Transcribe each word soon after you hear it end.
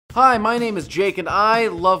Hi, my name is Jake and I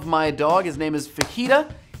love my dog. His name is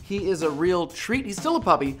Fajita. He is a real treat. He's still a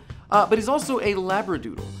puppy, but he's also a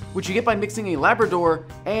Labradoodle, which you get by mixing a Labrador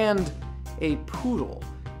and a Poodle.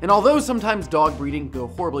 And although sometimes dog breeding can go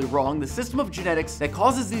horribly wrong, the system of genetics that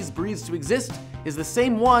causes these breeds to exist is the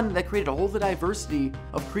same one that created all the diversity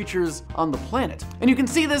of creatures on the planet. And you can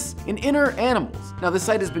see this in inner animals. Now, this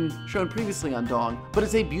site has been shown previously on Dong, but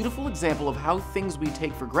it's a beautiful example of how things we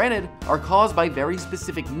take for granted are caused by very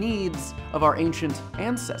specific needs of our ancient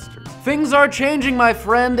ancestors. Things are changing, my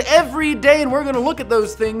friend, every day, and we're gonna look at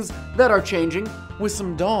those things that are changing with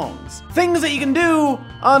some dongs. Things that you can do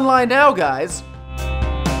online now, guys.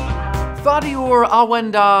 Thadiur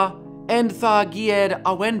awenda and thagied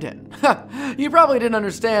awenden. You probably didn't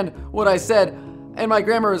understand what I said, and my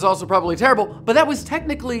grammar is also probably terrible, but that was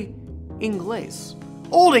technically Inglés.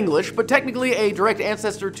 Old English, but technically a direct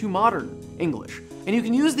ancestor to modern English. And you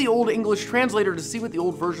can use the Old English translator to see what the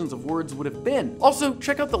old versions of words would have been. Also,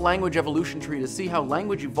 check out the language evolution tree to see how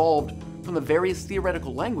language evolved from the various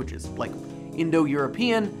theoretical languages, like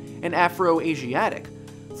Indo-European and Afro-Asiatic,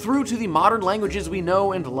 through to the modern languages we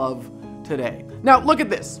know and love today. Now, look at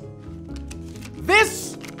this.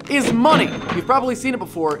 This is money. You've probably seen it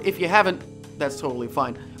before. If you haven't, that's totally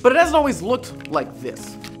fine. But it hasn't always looked like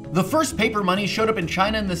this. The first paper money showed up in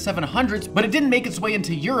China in the 700s, but it didn't make its way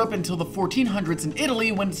into Europe until the 1400s in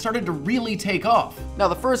Italy when it started to really take off. Now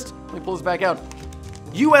the first, let me pull this back out,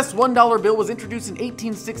 US $1 bill was introduced in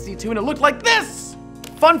 1862 and it looked like this!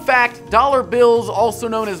 Fun fact, dollar bills, also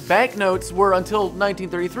known as banknotes, were until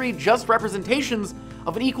 1933 just representations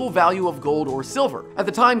of an equal value of gold or silver. At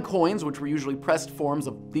the time, coins, which were usually pressed forms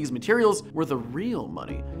of these materials, were the real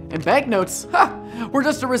money. And banknotes, were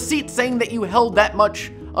just a receipt saying that you held that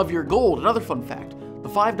much of your gold. Another fun fact, the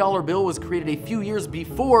 $5 bill was created a few years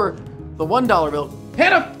before the $1 bill.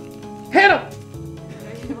 Hannah! Hannah!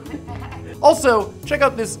 Also, check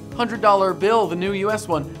out this $100 bill, the new US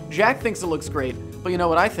one. Jack thinks it looks great, but you know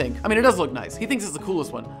what I think? I mean, it does look nice. He thinks it's the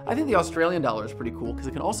coolest one. I think the Australian dollar is pretty cool because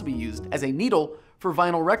it can also be used as a needle for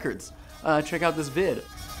vinyl records. Check out this vid.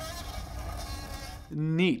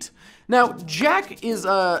 Neat. Now, Jack is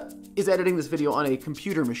editing this video on a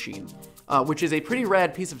computer machine, which is a pretty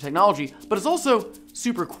rad piece of technology, but it's also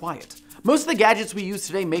super quiet. Most of the gadgets we use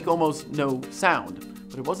today make almost no sound,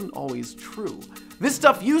 but it wasn't always true. This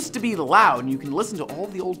stuff used to be loud, and you can listen to all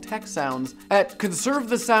the old tech sounds at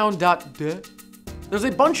conservethesound.de. There's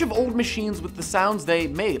a bunch of old machines with the sounds they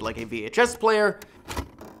made, like a VHS player,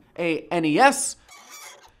 a NES,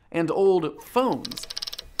 and old phones.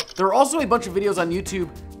 There are also a bunch of videos on YouTube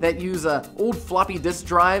that use old floppy disk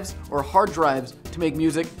drives or hard drives to make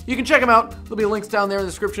music. You can check them out. There'll be links down there in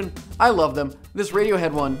the description. I love them. This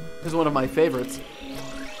Radiohead one is one of my favorites.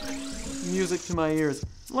 Music to my ears.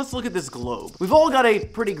 Let's look at this globe. We've all got a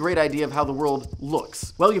pretty great idea of how the world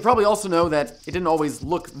looks. Well, you probably also know that it didn't always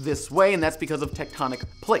look this way, and that's because of tectonic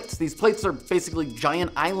plates. These plates are basically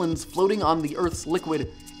giant islands floating on the Earth's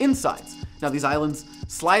liquid insides. Now, these islands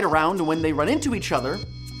slide around, and when they run into each other,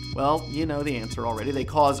 well, you know the answer already. They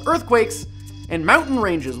cause earthquakes and mountain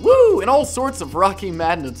ranges, woo, and all sorts of rocky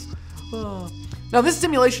madness. Now, this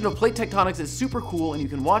simulation of plate tectonics is super cool, and you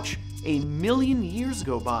can watch 1,000,000 years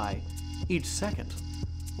go by each second.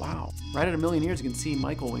 Wow, right at 1,000,000 years, you can see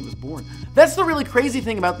Michael when he was born. That's the really crazy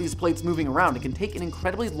thing about these plates moving around. It can take an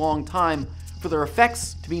incredibly long time for their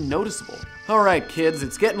effects to be noticeable. All right, kids,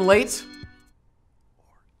 it's getting late. Or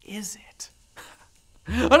is it?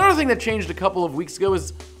 Another thing that changed a couple of weeks ago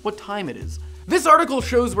is what time it is. This article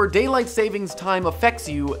shows where daylight savings time affects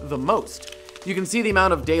you the most. You can see the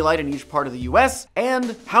amount of daylight in each part of the US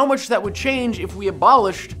and how much that would change if we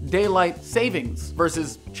abolished daylight savings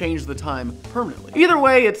versus change the time permanently. Either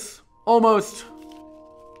way, it's almost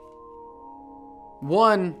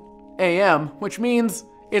 1 a.m., which means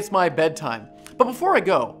it's my bedtime. But before I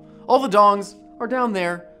go, all the dongs are down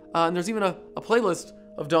there, and there's even a playlist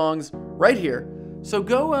of dongs right here. So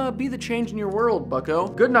go be the change in your world, bucko.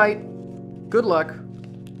 Good night, good luck,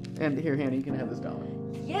 and here, Hannah, you can have this dollar.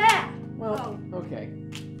 Yeah! Well, okay.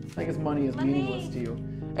 I guess money is meaningless to you.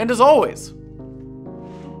 And as always,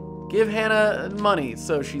 give Hannah money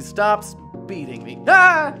so she stops beating me.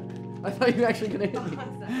 Ah! I thought you were actually gonna hit me.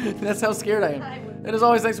 That's how scared I am. And as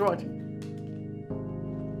always, thanks for watching.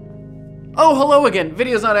 Oh, hello again.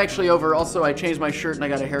 Video's not actually over. Also, I changed my shirt and I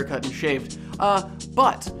got a haircut and shaved.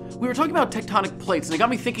 But we were talking about tectonic plates, and it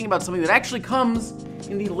got me thinking about something that actually comes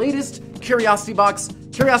in the latest Curiosity Box,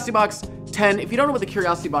 Curiosity Box 10. If you don't know what the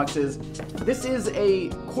Curiosity Box is, this is a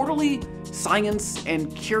quarterly science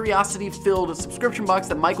and curiosity-filled subscription box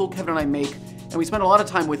that Michael, Kevin, and I make, and we spend a lot of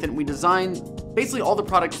time with it, and we design basically all the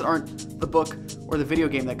products that aren't the book or the video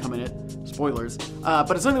game that come in it. Spoilers.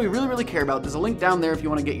 But it's something we really, really care about. There's a link down there if you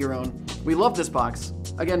want to get your own. We love this box.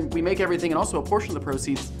 Again, we make everything, and also a portion of the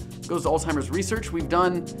proceeds goes to Alzheimer's research. We've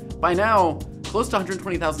done, by now, close to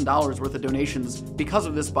 $120,000 worth of donations because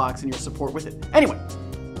of this box and your support with it. Anyway,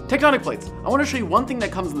 tectonic plates. I want to show you one thing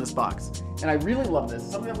that comes in this box, and I really love this.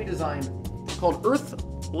 Something that we designed called Earth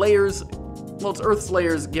Layers. Well, it's Earth's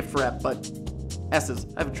Layers gift wrap, but S's.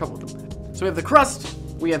 I have trouble with them. So we have the crust,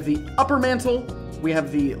 we have the upper mantle, we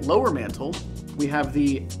have the lower mantle, we have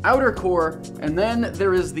the outer core, and then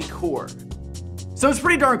there is the core. So it's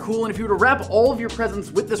pretty darn cool, and if you were to wrap all of your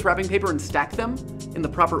presents with this wrapping paper and stack them in the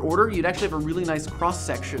proper order, you'd actually have a really nice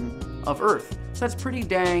cross-section of Earth. So that's pretty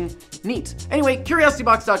dang neat. Anyway,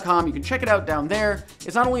 curiositybox.com, you can check it out down there.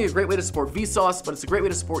 It's not only a great way to support Vsauce, but it's a great way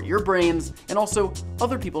to support your brains and also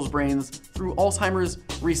other people's brains through Alzheimer's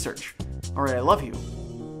research. All right, I love you.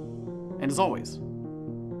 And as always,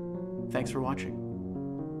 thanks for watching.